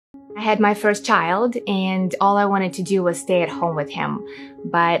I had my first child and all I wanted to do was stay at home with him.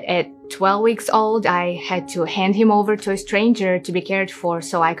 But at 12 weeks old, I had to hand him over to a stranger to be cared for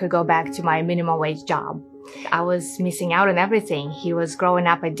so I could go back to my minimum wage job. I was missing out on everything. He was growing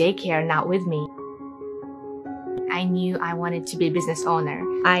up at daycare, not with me. I knew I wanted to be a business owner.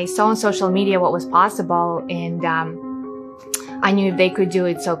 I saw on social media what was possible, and I knew if they could do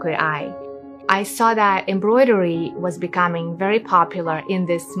it, so could I. I saw that embroidery was becoming very popular in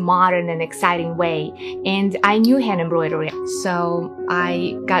this modern and exciting way, and I knew hand embroidery. So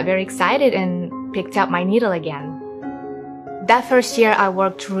I got very excited and picked up my needle again. That first year, I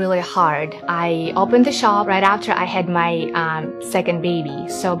worked really hard. I opened the shop right after I had my second baby.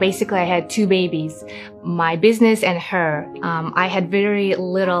 So basically, I had two babies, my business and her. I had very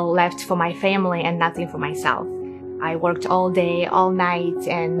little left for my family and nothing for myself. I worked all day, all night,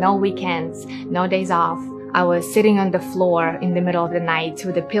 and no weekends, no days off. I was sitting on the floor in the middle of the night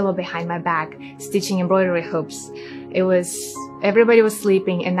with a pillow behind my back, stitching embroidery hoops. Everybody was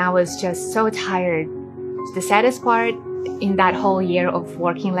sleeping and I was just so tired. The saddest part, in that whole year of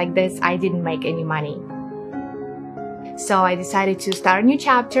working like this, I didn't make any money. So I decided to start a new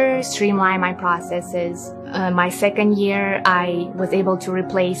chapter, streamline my processes. My second year, I was able to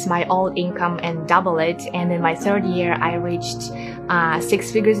replace my old income and double it. And in my third year, I reached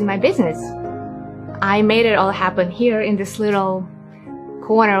 6 figures in my business. I made it all happen here in this little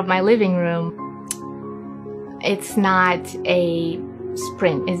corner of my living room. It's not a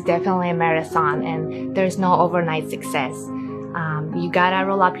sprint, it's definitely a marathon, and there's no overnight success. You gotta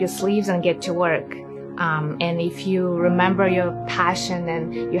roll up your sleeves and get to work. And if you remember your passion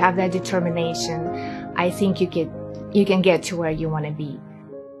and you have that determination, I think you can get to where you want to be.